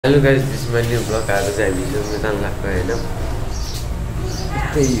Hello guys, this is my new vlog. आज चाहिँ हामी सुनसान लाग्छ हैन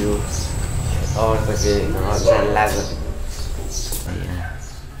त्यही हो और त के जान लाग्छ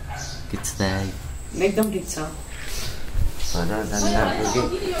किछ त एकदम ठीक छ हैन जान लाग्छ कि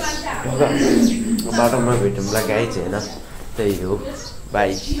बाटोमा भेटौँला गाइज हैन त्यही हो बाइ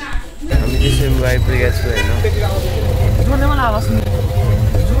हामी त्यसैमा आइपुगेका छौँ हैन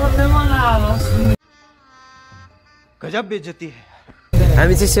जोड्दै मलाई आवाज गजब बेइज्जती है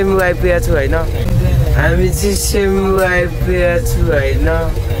हामी चाहिँ सेमु आइपुगेका छौँ हैन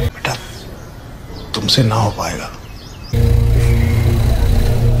बेटा तुमसे ना हो पाएगा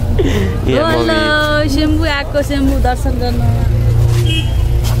हेलो सेम्बु आएको सेम्बु दर्शन गर्न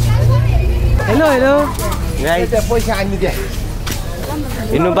हेलो हेलो गाइस पैसा आनी दिए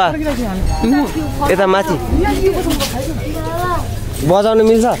हिँड्नु बा यता माथि बजाउनु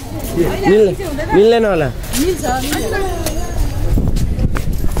मिल्छ मिल्दैन होला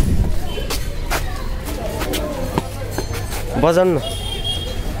बजाउनु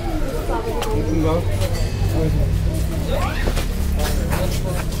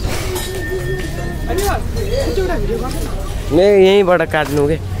न यहीँबाट काट्नु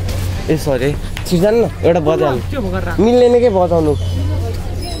के ए सरी छिर्जानु न एउटा बजाउनु मिल्दैन के बजाउनु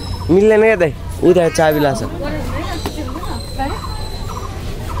मिल्दैन क्या दाइ उता चाबी लाग्छ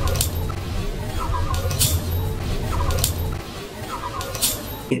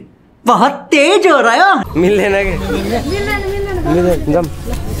बहुत तेज हो रहा है मिल्दैन के मिल्दैन जाम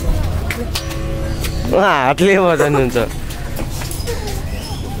हातले बजाउनुहुन्छ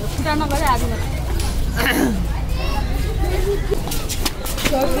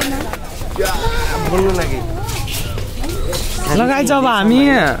बोल्नु लागि लगाइ जब हामी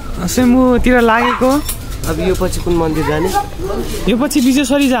सेम्बुतिर लागेको अब यो पछि कुन मन्दिर जाने यो पछि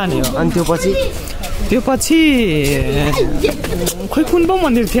विजेश्वरी जाने हो अनि त्यो पछि खोइ कुन पो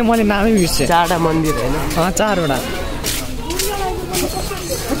मन्दिर थियो मैले नामै बिर्सेँ चारवटा मन्दिर हैन चारवटा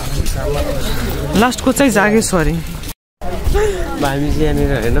लास्टको चाहिँ जागेश्वरी हामी चाहिँ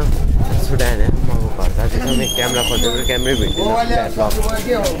यहाँनिर होइन छुट्याएन मको घर जाँदैछ क्यामेरा खोजेको क्यामेरै भेट्दैन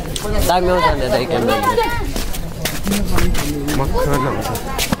दामी आउँछ नि दाइ क्यामेरा मक्खर आउँछ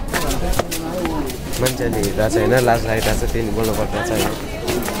मान्छेले हेर्दा चाहिँ होइन लाज लागिरहेको छ त्यही बोल्नु पर्दा चाहिँ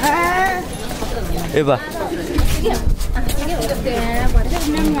ए बा हामी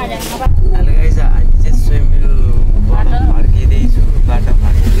चाहिँ स्विमिङबाट फर्किँदैछु बाटो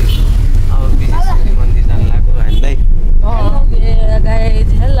फर्किँदैछु अब विजेश्वरी मन्दिर जानु लाग्यो हामीलाई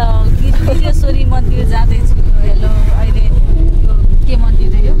हेलो विजेश्वरी मन्दिर जाँदैछु हेलो अहिले यो के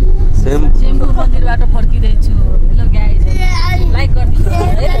मन्दिर हो सेम्बु मन्दिरबाट फर्किँदैछु हेलो गाइज लाइक गरिदिनु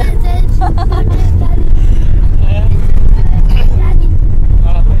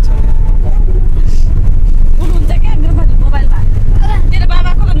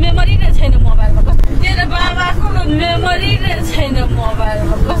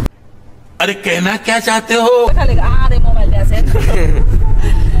अरे कहना क्या चाहते हो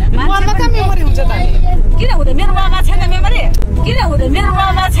मेमोरी हुन्छ त किन हुँदैन मेरो बाबा छैन मेमोरी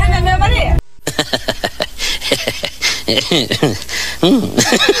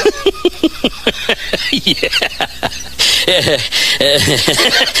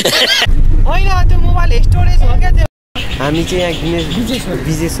होइन त्यो मोबाइल स्टोरेज हो क्या त्यो हामी चाहिँ यहाँ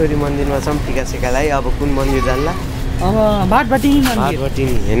विजेश्वरी मन्दिरमा छौँ टिकासिकालाई अब कुन मन्दिर जान्ला अब भाटभटी भाटभटी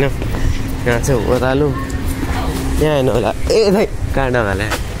नि होइन यहाँ चाहिँ ओह्रालो यहाँ होइन होला ए भाइ काँडा होला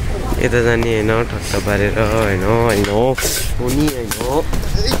यता जाने होइन ठट्ट पारेर होइन हो नि होइन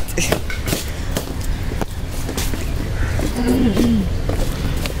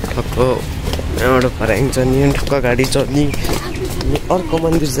ठक्क यहाँबाट फराइङ चढ्ने ठक्क गाडी चढ्ने अर्को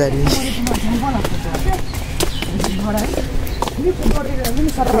मन्दिर जाने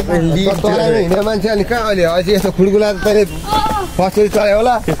हिँड्ने मान्छे अनि कहाँ अहिले अझै यस्तो खुड्कुला तैँले फर्स्टचोटि चढ्यो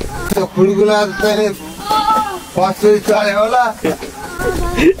होला त्यो खुड्कुला तैँले फर्स्टचोटि चढ्यो होला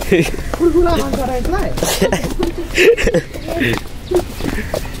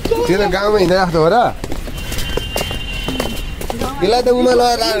त्यो त गाउँमा हिँडिराख्नु हो र त्यसलाई त उमा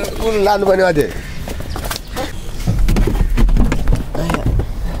लगाएर लानुपर्ने अझै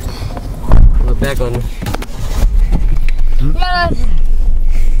ब्याक गर्नु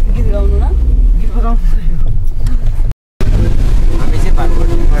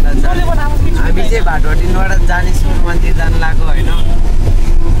हामी चाहिँ भाटभटिनबाट जानेश्वर मन्दिर जानु लाग्यो होइन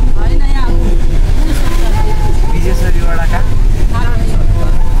विजेश्वरीबाट कहाँ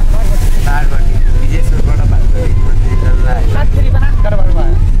भाटभटी विजेश्वरबाट भाटभटी मन्दिर जानु लाग्यो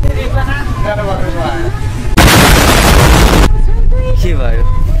के भयो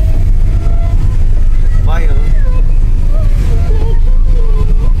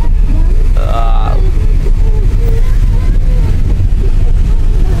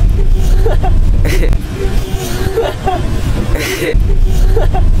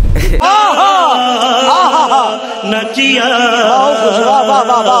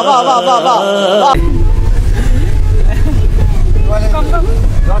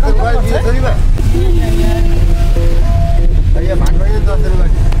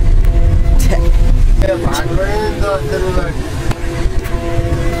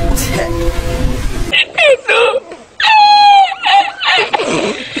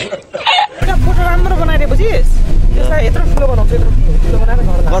फोटो राम्रो बनाइदिएपछि त्यसलाई यत्रो ठुलो बनाउँछ यत्रो ठुलो बनाएर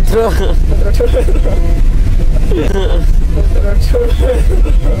घर कत्रो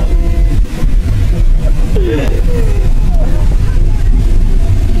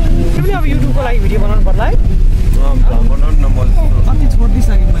तिमीले अब युट्युबको लागि भिडियो बनाउनु पर्ला है बनाउनु न कति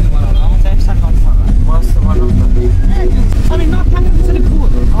छोडिदिइसकेँ मैले बनाउनु अब चाहिँ स्टार्ट गर्नु पर्ला मस्त बनाउनु अनि नखाने त्यसरी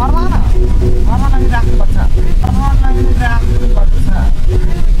घरमा लागि राख्नुपर्छ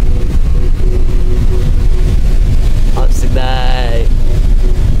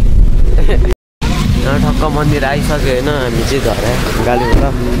ठक्क मन्दिर आइसक्यो होइन हामी चाहिँ झरे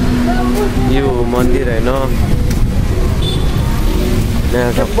गालीबाट यो मन्दिर होइन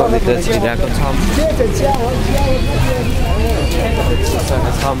यहाँ टक्कभित्र छिराएको छौँ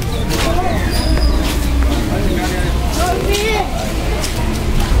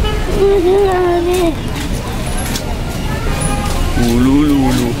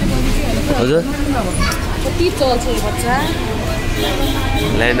हजुर कति चल्छ यो बच्चा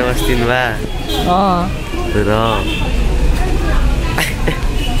लाइन बस्दिनु भा र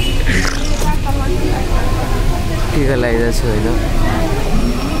टिका लगाइरहेको छु होइन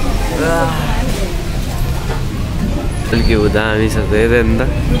अलिक हुँदा हामी सक्दैन नि त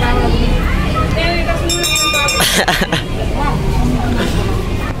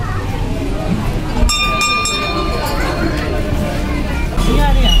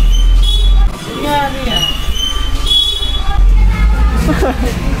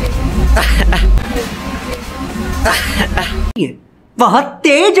बहुत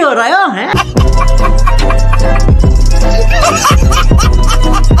तेज हो रहा है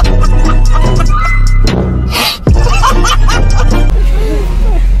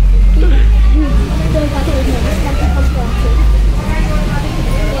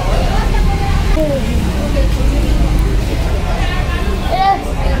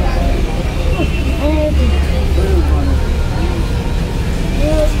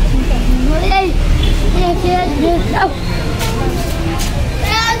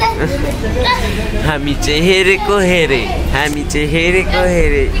हामी चाहिँ हेरेको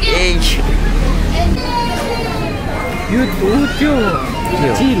हेरे यो त्यो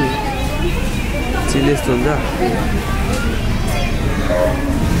चिल चिल यस्तो हुन्छ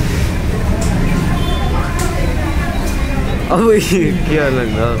अब के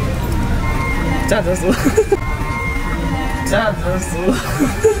लाग्छ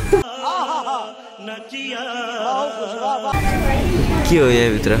के हो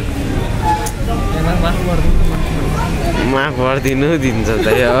यहाँभित्र माफ गरिदिनु दिन्छ त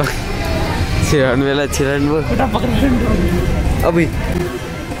यो छिराउनु बेला छिराउनु भयो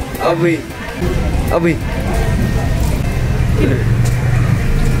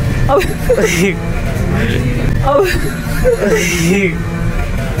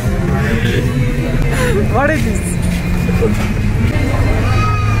What is this?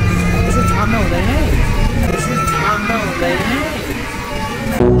 This is छाम्न हुँदैन है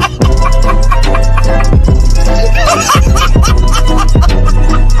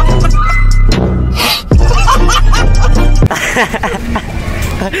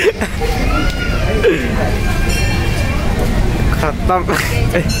खत्म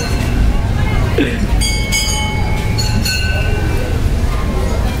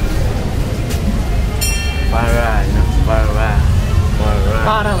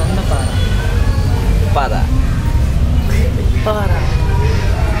पारा भन्नु पारा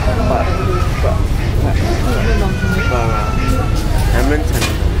हाम्रो नि छ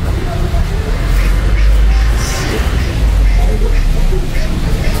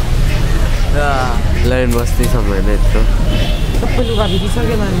लाइन बस्दै समय यत्रो सबै लुगा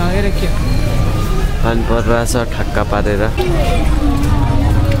भिडिसक्यो भने लगेर के अनि पर्रा छ ठक्का पारेर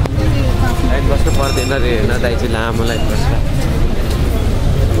लाइन बस्नु पर्दैन रे होइन दाइ चाहिँ लामो लाइन बस्छ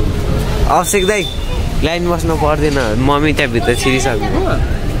आवश्यक दाइ लाइन बस्नु पर्दैन मम्मी त्यहाँभित्र छिरिसक्नु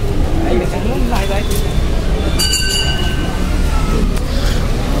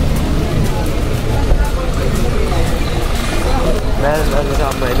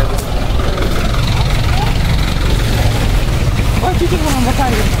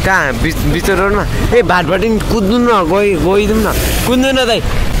कहाँ बिच रोडमा ए भाटबाट कुद्नु न गइदिउँ न कुद्नु न दाइ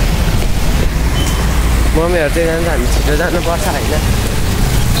मम्मीहरू चाहिँ जान्छ हामी छिटो जानुपर्छ होइन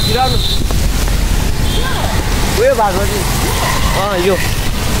उयो भगवती यो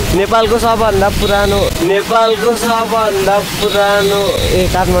नेपालको सबभन्दा पुरानो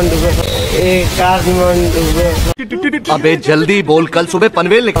काठमाडौँको अबे जल्दी बोल, कल सुबह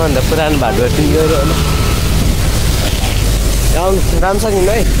पनवेल भन्दा पुरानो भागवती यो राम्रोसँग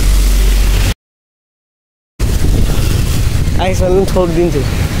हिँड्नु है आइसक्नु ठोकिदिन्छु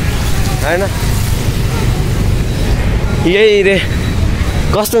होइन यही रे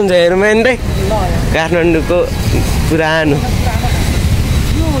कस्तो हुन्छ हेरौँ रे काठमाडौँको पुरानो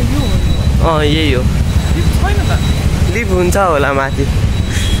यही हो लिभ हुन्छ होला माथि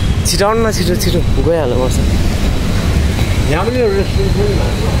छिटो आउनु न छिटो गइहाल्नु पर्छ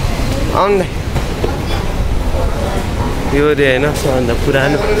आउनु न यो रे होइन सबभन्दा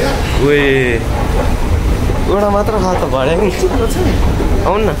पुरानो एउटा मात्र खाल त भरेको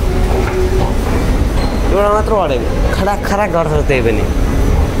आउनु न एउटा मात्र भरेको खडा गर्छ त्यही पनि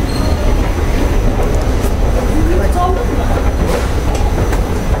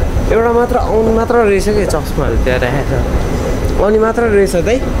एउटा मात्र आउनु मात्र रहेछ कि चस्माहरू त्यहाँ राखेको छ आउने मात्र रहेछ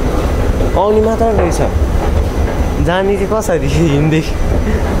दाइ आउने मात्र रहेछ जाने चाहिँ कसरी हिँड्दै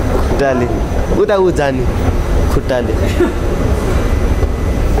खुट्टाले उता जाने खुट्टाले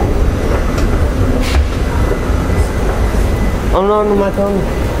आउनु माथि आउनु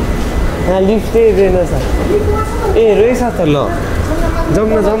यहाँ लिफ्टै रहेनछ ए रहेछ त ल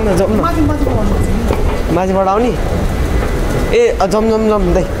जाउँ न माथिबाट आउने ए जम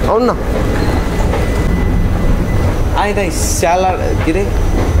दाइ आउनु न आइ दाइ स्याला के अरे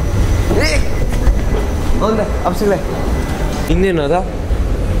ए आउनु दाइ अवश्य दाइ हिँड्दैन त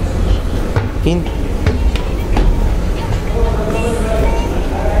हिँड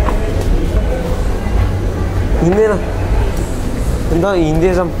हिँड्दैन अन्त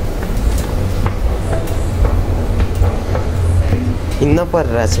हिँड्दै जाउँ हिँड्न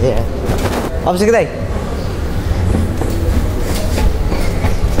परिरहेछ यहाँ अवश्य दाइ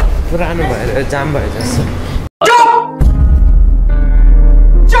पुरानो भएर जाम भयो जस्तो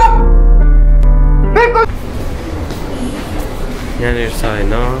यहाँनिर छ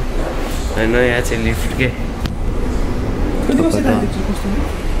होइन यहाँ चाहिँ लिफ्ट के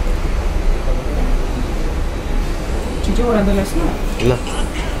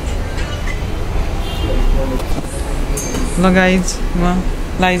ल गाइज म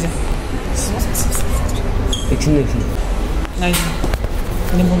लाइज एकछिन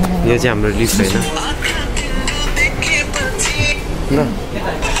यो चाहिँ हाम्रो लिफ्ट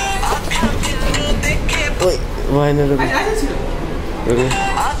होइन ल भएन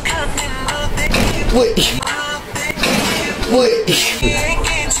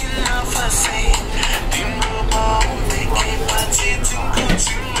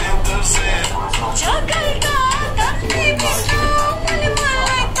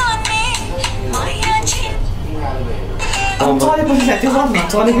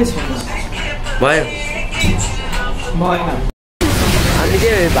भयो हामी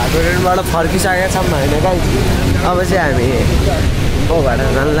के भागोरेबाट फर्किसकेका छौँ होइन गाई अब चाहिँ हामी गाउँबाट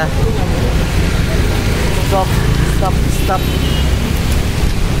जान्ला स्टप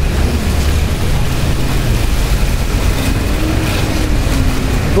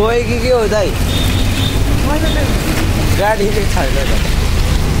गयो कि के हो दाइ गाडी चाहिँ छैन त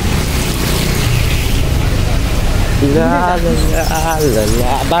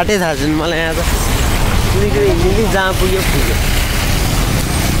बाटै थाहा छैन मलाई यहाँ त कुनै हिँड्ने जहाँ पुग्यो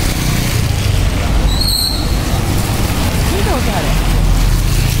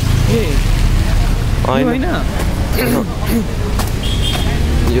होइन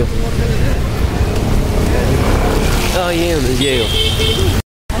यो यही हुनु यही हो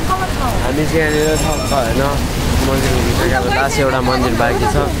हामी चाहिँ यहाँनिर ठक्क होइन मन्दिर घुमिसकेको लास्ट एउटा मन्दिर बाँकी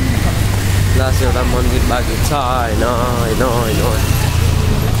छ होइन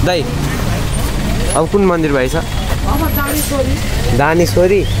दाइ अब कुन मन्दिर भाइ छ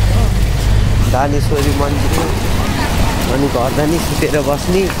दानेश्वरी मन्दिर अनि घर जाने सुतेर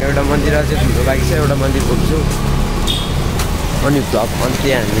बस्ने एउटा मन्दिर अझै ठुलो बाँकी छ एउटा मन्दिर घुम्छु अनि भ्लग अन्त्य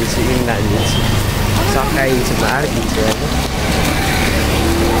हानिदिन्छु इन्ड हानिदिन्छु सकाइदिन्छु मारिदिन्छु होइन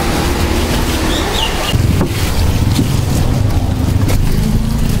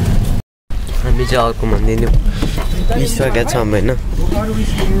हामी चाहिँ अर्को मन्दिर पुगिसकेका छौँ होइन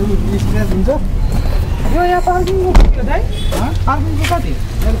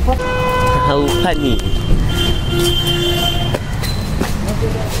नि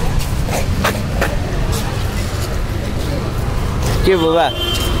के बाबा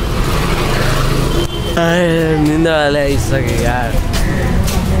निन्द्राले आइसक्यो यार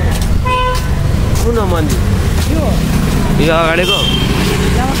कुन मन्दिर यो अगाडिको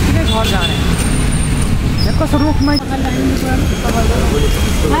घर जाने कस्तो रुखमा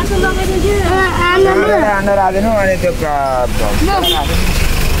अन्डर हालिदिनु अनि त्यो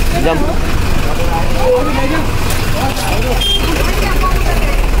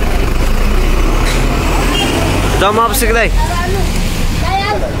जम अब सिक्दै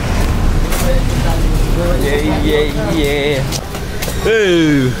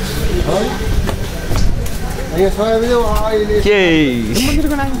के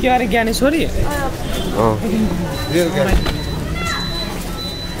मन्दिरको नाम के अरे ज्ञानेश्वरी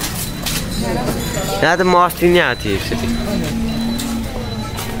यहाँ त म अस्ति नै आएको थिएँ एकचोटि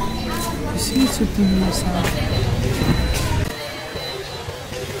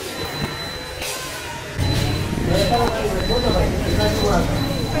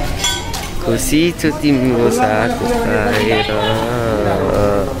खुसी छु तिम्रो साथ पाएर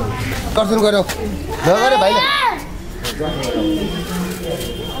दर्शन गरौ नगरे भाइले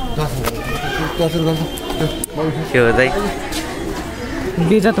दर्शन गर्छ के हो दाइ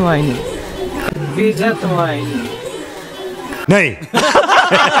बेजत भयो नि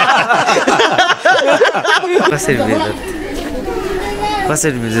कसरी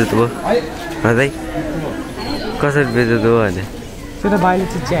बेजत भयो दाइ कसरी बेजत हो भने त्यो भाइले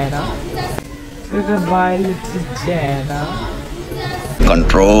चिच्याएर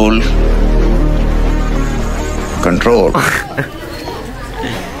कंट्रोल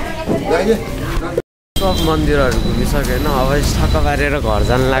सब मन्दिरहरू घुमिसक्यो होइन अब चाहिँ ठक्क पारेर घर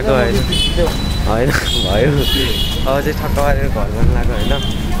जानु लाग्यो होइन भयो अब चाहिँ ठक्क पारेर घर जानु लाग्यो होइन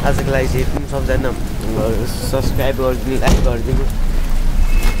आजको लागि चाहिँ यति पनि सबजना सब्सक्राइब गरिदिनु लाइक गरिदिनु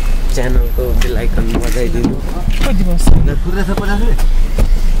च्यानलको बेल आइकन बजाइदिनु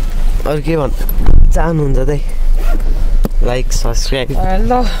अरू के भन्नु चाहनुहुन्छ दाइ लाइक सब्सक्राइब ल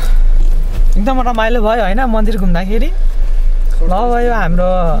एकदम रमाइलो भयो होइन मन्दिर घुम्दाखेरि ल भयो हाम्रो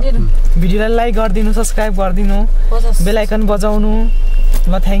भिडियोलाई लाइक गरिदिनु सब्सक्राइब गरिदिनु बेल आइकन बजाउनु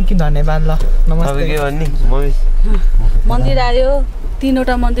ल थ्याङ्क यू धन्यवाद ल नमस्ते के भन्ने मम्मी मन्दिर आयो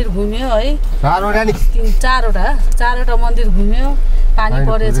 3वटा मन्दिर घुम्यो है 4वटा मन्दिर घुम्यो पानी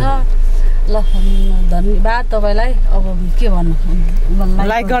परेछ ल धन्यवाद तपाईँलाई अब के भन्नु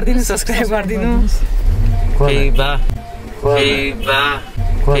लाइक गरिदिनु सब्सक्राइब गरिदिनु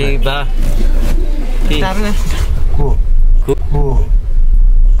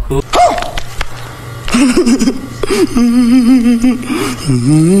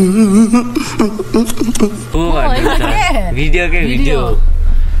भिडियो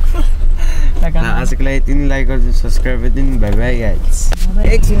आजको लागि यति नै लाइक गरिदिनु सब्सक्राइब गरिदिनु बाइ बाइ गाइस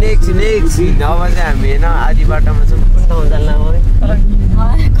एकछिन अब चाहिँ हामी होइन आधी बाटोमा छौँ कुन ठाउँ जान्ला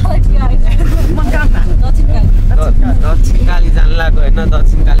दक्षिण काली जानु लाग्यो होइन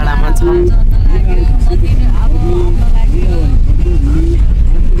दक्षिण कालीमा छौँ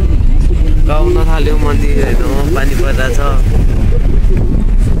गाउन थाल्यो मन्दिर होइन पानी परिरहेछ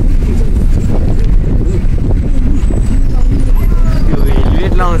त्यो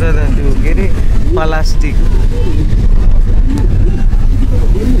हेलमेट लाउँछ त त्यो के अरे प्लास्टिक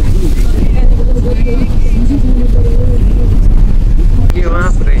के वहाँ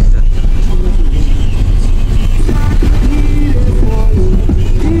रहेछ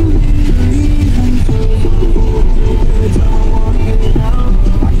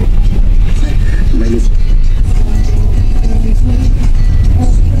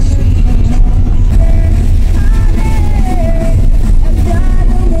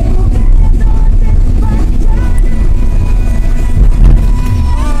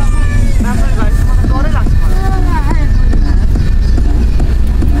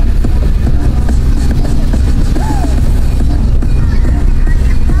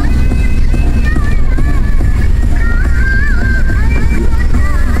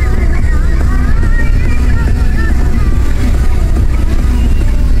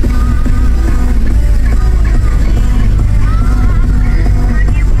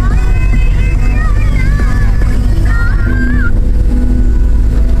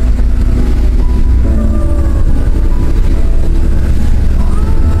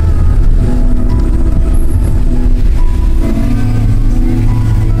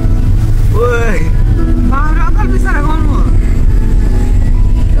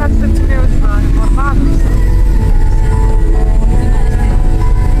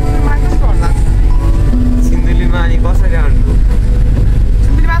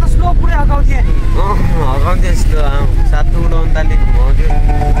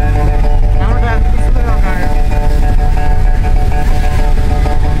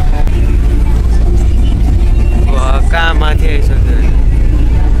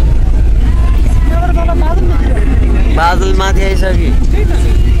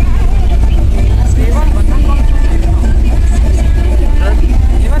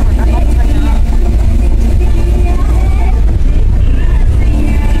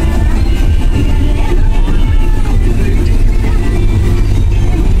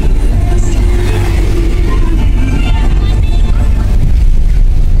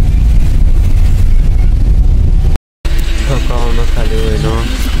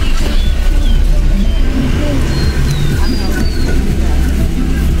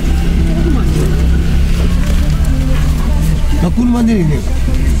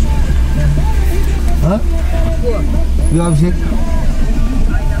यो अभिषेक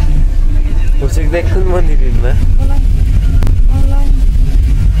अभिषेक कुन मन्दिर हिँड्नुभयो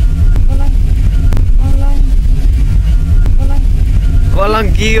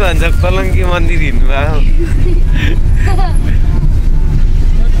कलङ्की भन्छ कलङ्की मन्दिर हिँड्नुभयो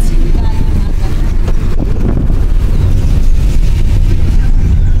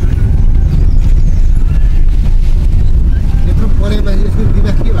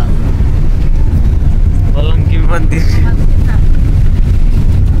कलङ्की मन्दिर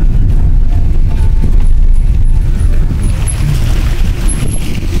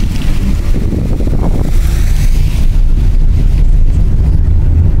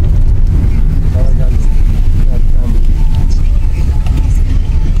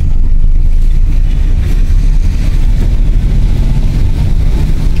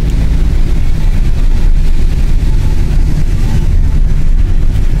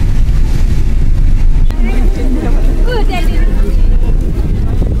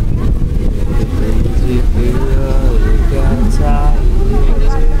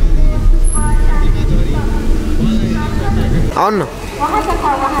आउनु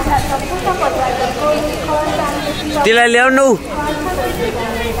त्यसलाई ल्याउनु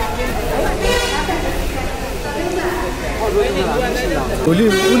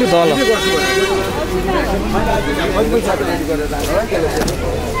तल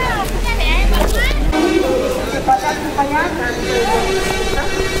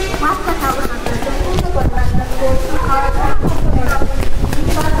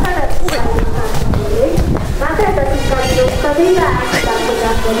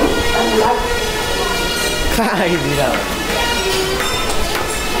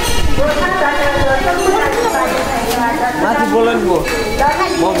माथि बोल्नु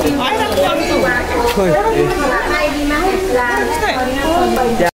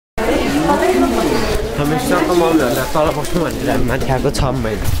हमेसाको मम्मीहरूलाई तल बस्नु भनेर हामी माथि आएको छौँ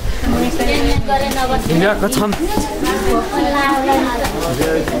मैले हिँडेको छौँ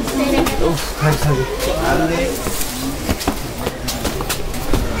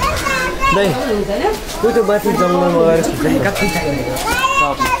त्यो माथि जङ्गलमा गएर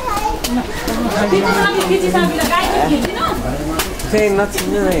खै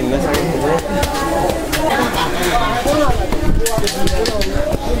नचिन्नु हिँड्न सकिन्छ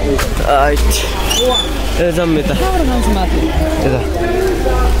जम्मे त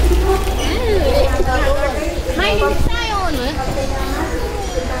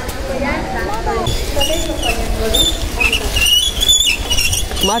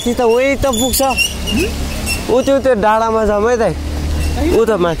माथि त उही त पुग्छ ऊ त्यो डाँडामा जाउँ है त ऊ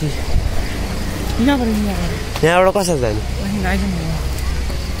त माथि यहाँबाट कसरी जाने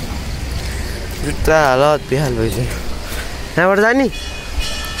जुत्ता हालत बिहाल भइसक्यो यहाँबाट जाने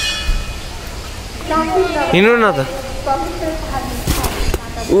हिँड्नु न त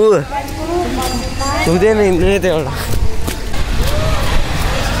ऊ हुँदैन हिँड्नु त एउटा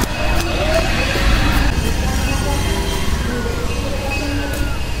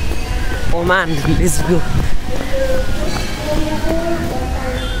Oh man, let's go.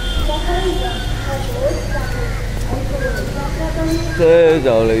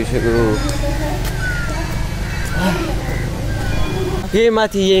 जाऊ लगिसक्यो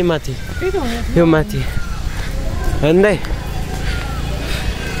यही माथि यो माथि हेर्दै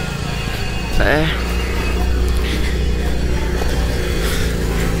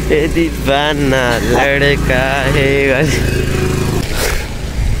ए दीवाना लड़का है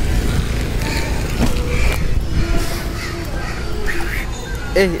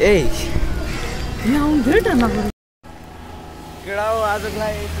केटा हो आजको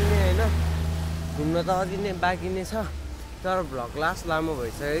लागि यति नै होइन घुम्न त अझै नै बाँकी नै छ तर भ्लग लास्ट लामो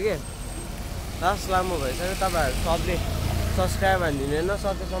भइसक्यो कि तपाईँहरू सबले सब्सक्राइब हानिदिनु होइन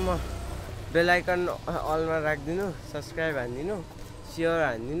सकेसम्म बेल आइकन अलमा राखिदिनु सब्सक्राइब हानिदिनु सेयर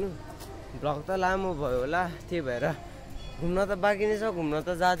हानिदिनु भ्लग त लामो भयो होला त्यही भएर घुम्न त बाँकी नै छ घुम्न त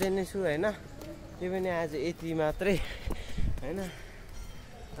जाँदै नै छु होइन त्यही पनि आज यति मात्रै होइन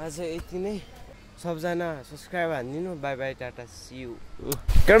आज यति नै सबजना subscribe हानिदिनु by by Tata C you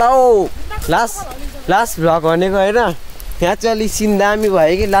केटा हो लास्ट भ्लग भनेको होइन यहाँ चाहिँ अलिक सिन दामी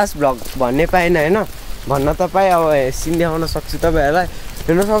भयो कि लास्ट भ्लग भन्ने पाएन होइन भन्न त पाएँ अब सिन देखाउन सक्छु तपाईँहरूलाई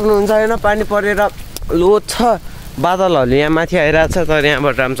हेर्न सक्नुहुन्छ होइन पानी परेर लोड छ बादलहरूले यहाँ माथि आइरहेको छ तर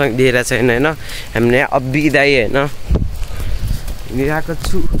यहाँबाट राम्रोसँग दिएर छैन होइन हामीले यहाँ अब्बिदाई होइन हिँडिरहेको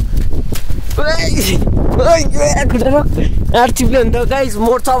छु चिप्ले हुन्छ गाइस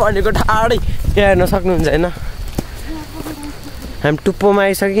मोड छ भनेको टाढै यहाँ हेर्न सक्नुहुन्छ होइन हामी टुप्पोमा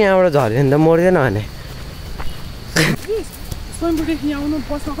आइसक्यो यहाँबाट झऱ्यो भने त मोड्दैन भने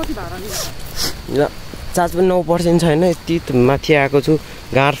चार्ज पनि 9% छैन, यति माथि आएको छु,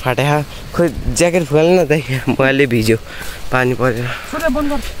 गाँड फाट्या। खोइ ज्याकेट फुल्न न त मोबाइलले भिज्यो पानी परेर।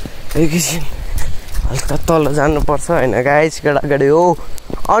 एकैछिन हल्का तल जानुपर्छ होइन गाइस, केटाकेटी हो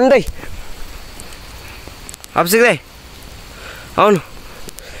अन्डै अभिषेक दाइ आउनु।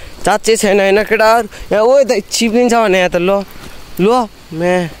 चार्ज चाहिँ छैन होइन केटाहरू, यहाँ ओ त चिप्लिन्छ भने यहाँ त ल ल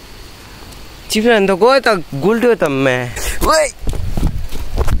म्या चिप्लियो भने त गयो त गुल्ट्यो त म्या। ओइ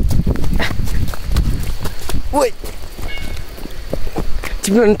ओइ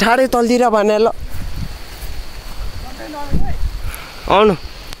चिप्लियो भने ठाडै तलतिर भने ल आउनु।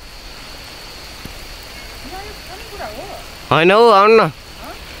 होइन हौ आउनु न,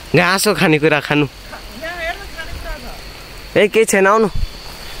 घाँसो खानेकुरा खानु। ए केही छैन आउनु।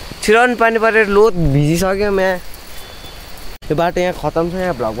 छिराउनु पानी परेर लोत भिजिसक्यो म्या। यो बाटो यहाँ खतम छ,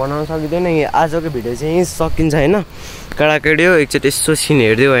 यहाँ भ्लग बनाउन सकिँदैन। यहाँ आजको भिडियो चाहिँ यहीँ सकिन्छ होइन। केटाकेटी हो एकचोटि यसो सिन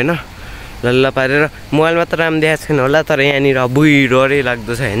हेरिदियो होइन, लल्ल पारेर। मोबाइलमा त राम्रो देखाएको छैन होला, तर यहाँनिर बुइरोरै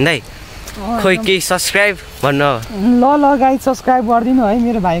लाग्दो छ होइन दाइ। खोइ केही सब्सक्राइब भन्न। ल गाइस सब्सक्राइब गरिदिनु है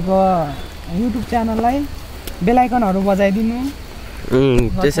मेरो भाइको युट्युब च्यानललाई, बेल आइकनहरु बजाइदिनु।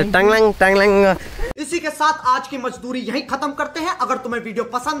 त्यसै टाङलाङ टाङलाङ। इसी के साथ आज की मजदूरी यहीं खत्म करते हैं। अगर तुम्हें वीडियो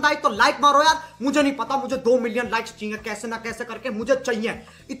पसंद आई तो लाइक मारो यार। मुझे नहीं पता, मुझे 2 मिलियन लाइक्स चाहिए, कैसे ना कैसे करके मुझे चाहिए।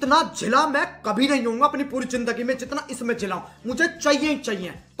 इतना झिला मैं कभी नहीं होऊंगा अपनी पूरी जिंदगी में जितना इसमें झिला हूं, मुझे चाहिए ही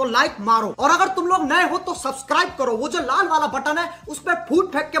चाहिए। तो लाइक मारो, और अगर तुम लोग नए हो तो सब्सक्राइब करो। वो जो लाल वाला बटन है उस पर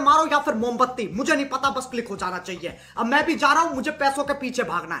फूट फेंक के मारो या फिर मोमबत्ती, मुझे नहीं पता, बस क्लिक हो जाना चाहिए। अब मैं भी जा रहा हूं, मुझे पैसों के पीछे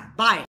भागना है। बाय।